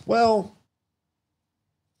restarts. Well,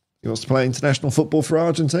 he wants to play international football for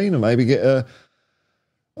Argentina, maybe get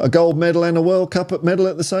a gold medal and a World Cup medal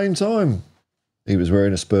at the same time. He was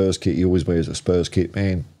wearing a Spurs kit. He always wears a Spurs kit,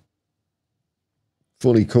 man.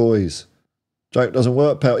 Fully coys. Joke doesn't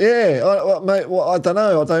work, pal. Yeah, mate. I don't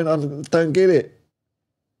know. I don't get it.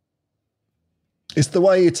 It's the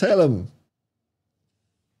way you tell them.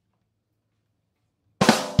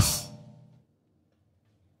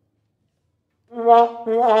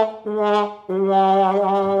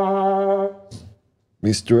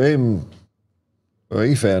 Mr. M. Well,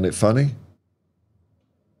 he found it funny.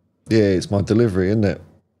 Yeah, it's my delivery, isn't it?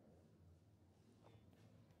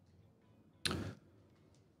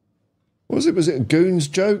 Was it a Goons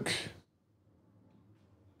joke?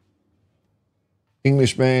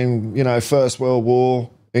 Englishman, First World War,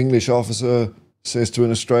 English officer says to an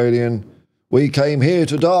Australian, "We came here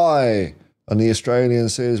to die." And the Australian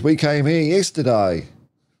says, "We came here yesterday."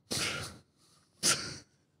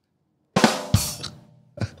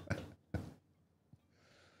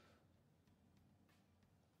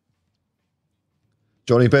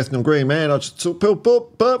 Johnny Bethnam Green, man, I just took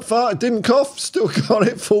burp, fart, didn't cough, still got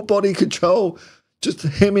it, full body control, just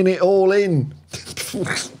hemming it all in.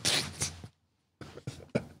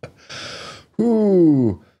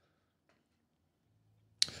 Ooh.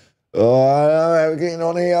 Oh, I know, we're getting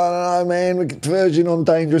on here, I don't know, man, we're verging on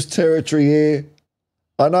dangerous territory here.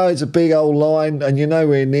 I know it's a big old line and you're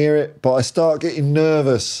nowhere near it, but I start getting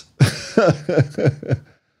nervous.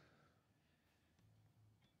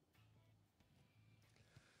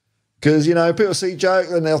 Because, people see jokes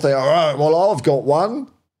and they'll think, all right, well, I've got one.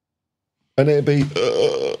 And it'd be,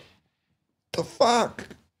 the fuck?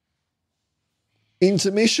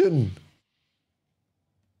 Intermission.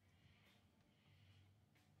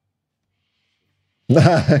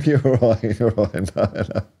 No, you're right. No.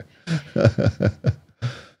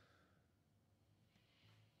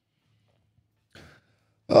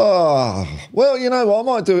 Oh, well, you know what? I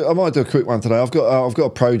might do a quick one today. I've got a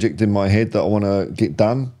project in my head that I want to get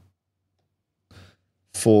done.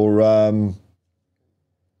 For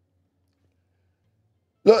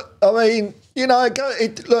look, I mean, it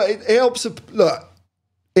helps.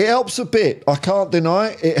 It helps a bit. I can't deny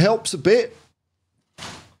it. It helps a bit,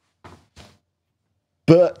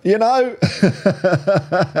 but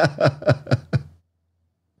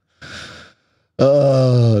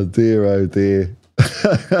oh dear, oh dear.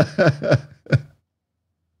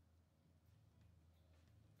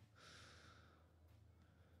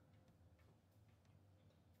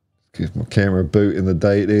 Give my camera a boot in the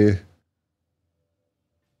date here.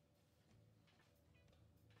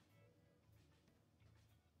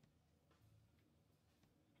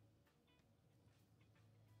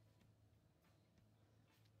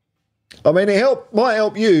 I mean, might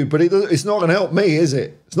help you, but it's not going to help me, is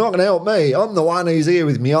it? It's not going to help me. I'm the one who's here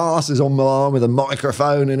with my asses on my arm with a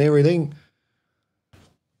microphone and everything.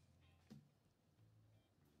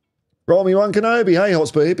 Roll me one Kenobi. Hey,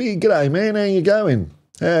 Hotspur Hippie. G'day, man. How you going?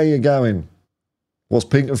 How you going? What's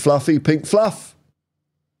pink and fluffy? Pink fluff.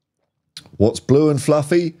 What's blue and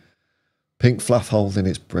fluffy? Pink fluff holding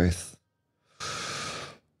its breath.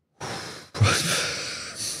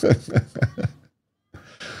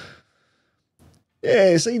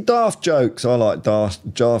 Yeah, see, daft jokes. I like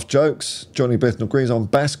daft jokes. Johnny Bethnal Green's on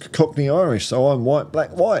Basque, Cockney Irish, so I'm white,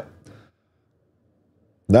 black, white.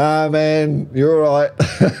 Nah, man, you're all right.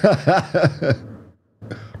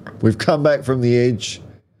 We've come back from the edge.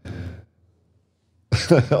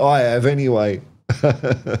 I have anyway.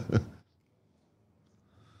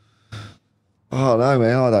 Oh no,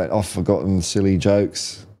 man, I've forgotten silly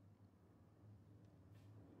jokes.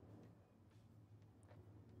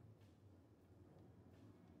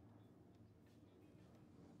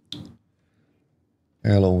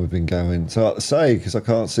 How long we've been going? It's hard to say because I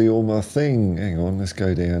can't see all my thing. Hang on, let's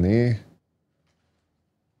go down here.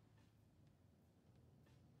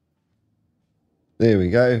 There we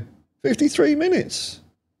go. 53 minutes.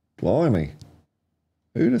 Blimey.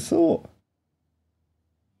 Who'd have thought?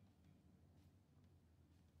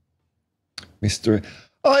 Mr.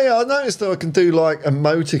 Oh yeah, I noticed that I can do like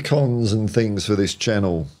emoticons and things for this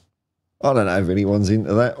channel. I don't know if anyone's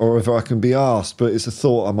into that or if I can be asked, but it's a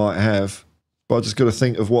thought I might have. But I just got to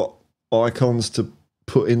think of what icons to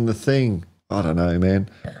put in the thing. I don't know, man.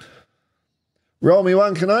 Roll me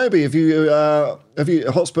one Kenobi. Have you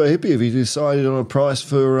Hotspur Hippie? Have you decided on a price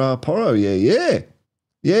for Poro? Yeah.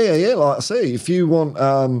 Like I say, if you want,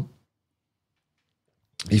 I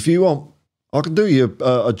can do you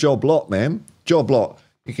a job lot, man. Job lot.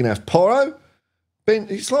 You can have Poro.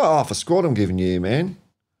 It's like half a squad I'm giving you, man.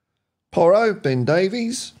 Poro, Ben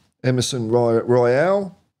Davies, Emerson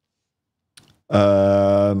Royale.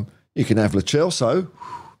 You can have Lo Celso,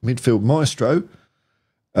 midfield maestro.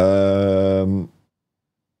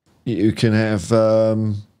 You can have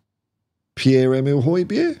Pierre-Emile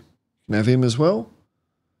Højbjerg. You can have him as well.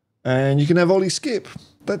 And you can have Ollie Skip.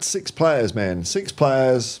 That's 6 players, man. 6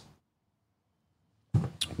 players.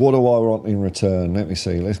 What do I want in return? Let me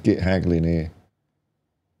see. Let's get haggling here.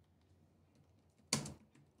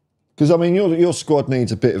 Because, I mean, your squad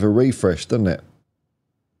needs a bit of a refresh, doesn't it?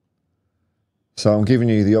 So I'm giving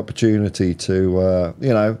you the opportunity to,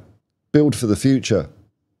 you know, build for the future.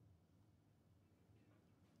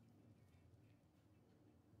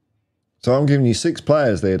 So I'm giving you 6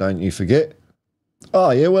 players there, don't you forget.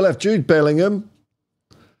 Oh, yeah, we'll have Jude Bellingham.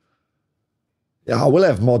 Oh, we'll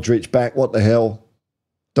have Modric back. What the hell?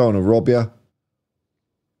 Don't want to rob you.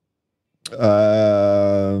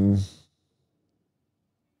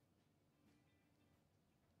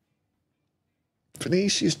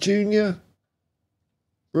 Vinicius Jr.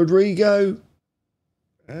 Rodrigo.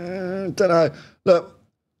 Don't know. Look,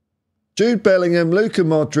 Jude Bellingham, Luka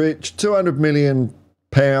Modric, £200 million,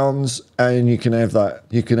 and you can have that.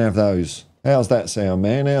 You can have those. How's that sound,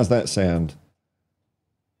 man? How's that sound?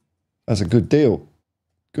 That's a good deal.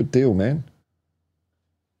 Good deal, man.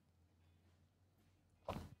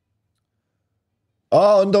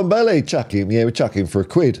 Oh, and Ndombele, chuck him. Yeah, we chuck him for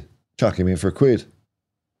 £1. Chuck him in for £1.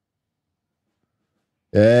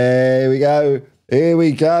 Here we go. Here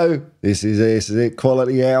we go. This is it.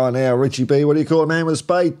 Quality hour now. Richie B, what do you call a man with a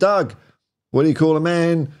spade? Doug. What do you call a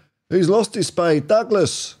man who's lost his spade?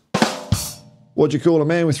 Douglas. What do you call a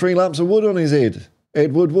man with 3 lumps of wood on his head?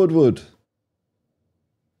 Edward Woodward.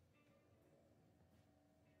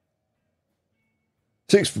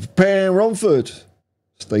 £6 Romford.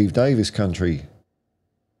 Steve Davis country.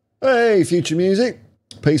 Hey, future music.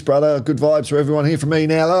 Peace, brother. Good vibes for everyone here from me.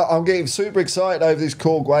 Now, I'm getting super excited over this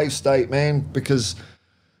Korg Wave State, man, because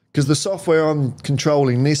the software I'm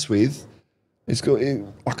controlling this with, I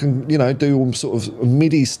can, you know, do all sort of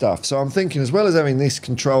MIDI stuff. So I'm thinking, as well as having this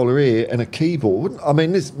controller here and a keyboard, I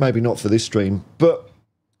mean, this maybe not for this stream, but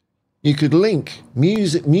you could link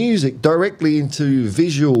music directly into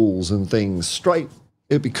visuals and things straight.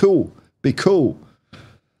 It'd be cool. Be cool.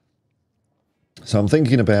 So I'm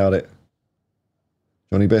thinking about it.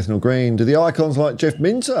 Johnny Bethnal Green. Do the icons like Jeff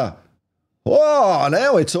Minter? Oh,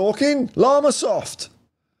 now we're talking. Llama Soft.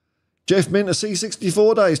 Jeff Minter,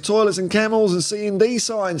 C64 days, toilets and camels and C&D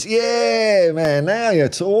signs. Yeah, man, now you're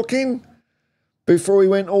talking. Before we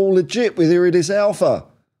went all legit with Iridis Alpha.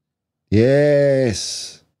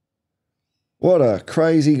 Yes. What a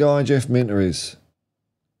crazy guy Jeff Minter is.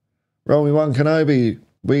 Roll me one Kenobi.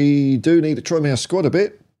 We do need to trim our squad a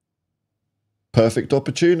bit. Perfect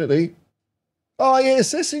opportunity. Oh, yeah,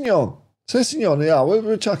 Sessignon. Yeah,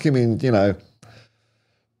 we'll chuck him in, you know.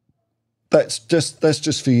 That's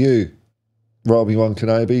just for you, Robbie One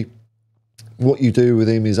Kenobi. What you do with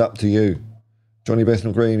him is up to you. Johnny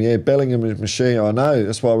Bethnal Green, yeah, Bellingham is machine. I know,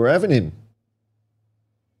 that's why we're having him.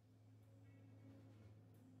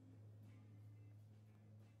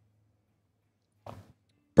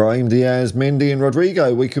 Brahim Diaz, Mendy and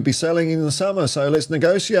Rodrigo, we could be selling in the summer, so let's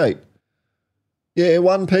negotiate. Yeah,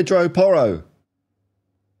 one Pedro Porro.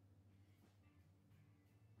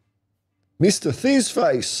 Mr.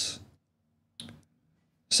 Thizface.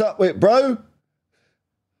 Sup with bro?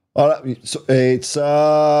 Oh, it's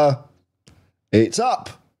up.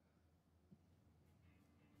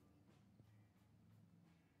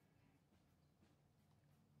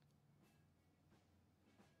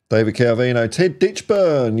 David Calvino. Ted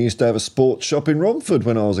Ditchburn used to have a sports shop in Romford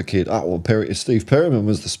when I was a kid. Oh, well, Steve Perryman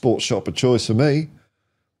was the sports shop of choice for me.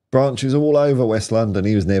 Branches all over West London.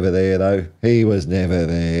 He was never there, though. He was never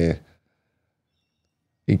there.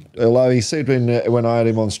 Although he said when I had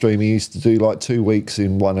him on stream, he used to do like 2 weeks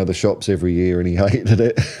in one of the shops every year and he hated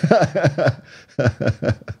it.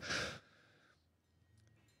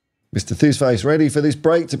 Mr. Thizface, ready for this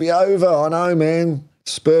break to be over? I know, man.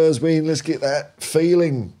 Spurs win. Let's get that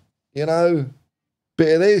feeling, you know.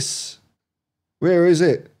 Bit of this. Where is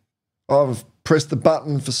it? I've pressed the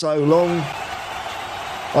button for so long.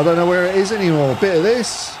 I don't know where it is anymore. Bit of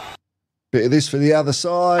this. Bit of this for the other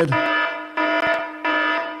side.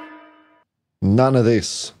 None of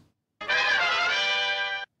this.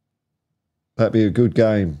 That'd be a good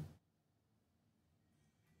game.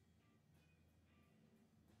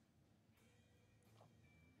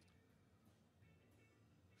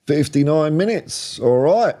 "59 minutes. All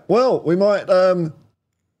right. Well, we might. I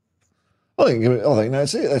think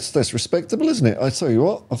that's it. That's respectable, isn't it? I tell you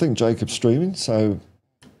what. I think Jacob's streaming, so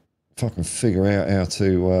if I can figure out how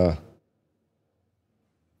to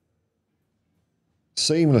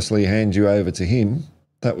seamlessly hand you over to him,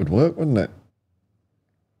 that would work, wouldn't it?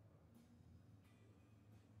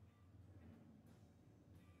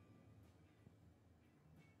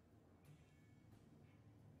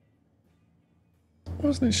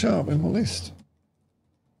 doesn't it show up in my list?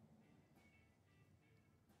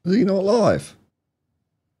 Is he not live?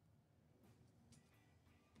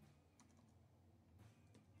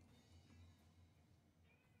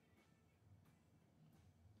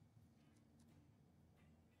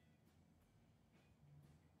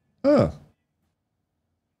 Oh.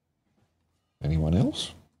 Anyone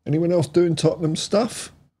else? Anyone else doing Tottenham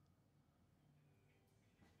stuff?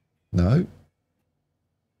 No.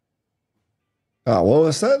 Oh, well,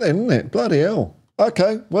 that's that then, isn't it? Bloody hell.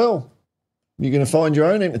 Okay, well, you're going to find your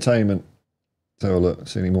own entertainment. So look,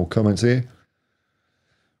 see any more comments here?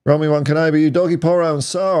 Romy One Canova, you Doggy Porro and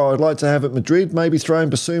Sarah, I'd like to have at Madrid, maybe throw in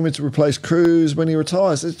Basuma to replace Cruz when he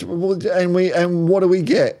retires. And what do we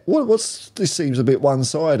get? This seems a bit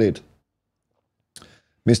one-sided.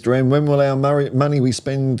 Mr. M, when will our money we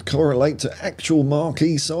spend correlate to actual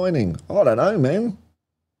marquee signing? I don't know, man.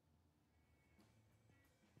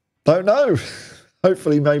 Don't know.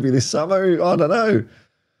 Hopefully maybe this summer. I don't know.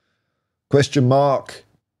 Question mark.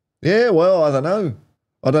 Yeah, well, I don't know.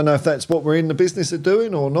 I don't know if that's what we're in the business of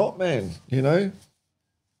doing or not, man. You know,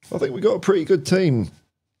 I think we got a pretty good team.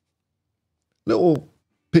 Little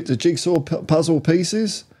bits of jigsaw puzzle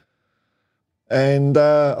pieces. And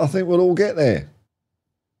I think we'll all get there.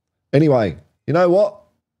 Anyway, you know what?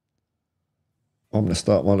 I'm going to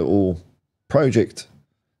start my little project.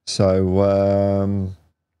 So,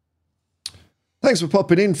 thanks for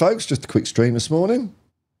popping in, folks. Just a quick stream this morning.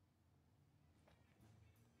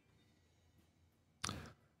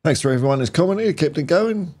 Thanks for everyone who's commented, kept it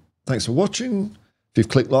going. Thanks for watching. If you've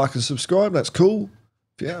clicked like and subscribe, that's cool.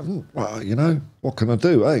 If you haven't, well, you know, what can I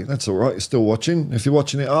do? Hey, that's all right. You're still watching. If you're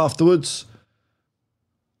watching it afterwards,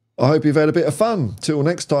 I hope you've had a bit of fun. Till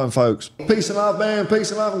next time, folks. Peace and love, man. Peace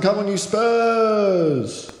and love, and come on, you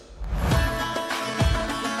Spurs.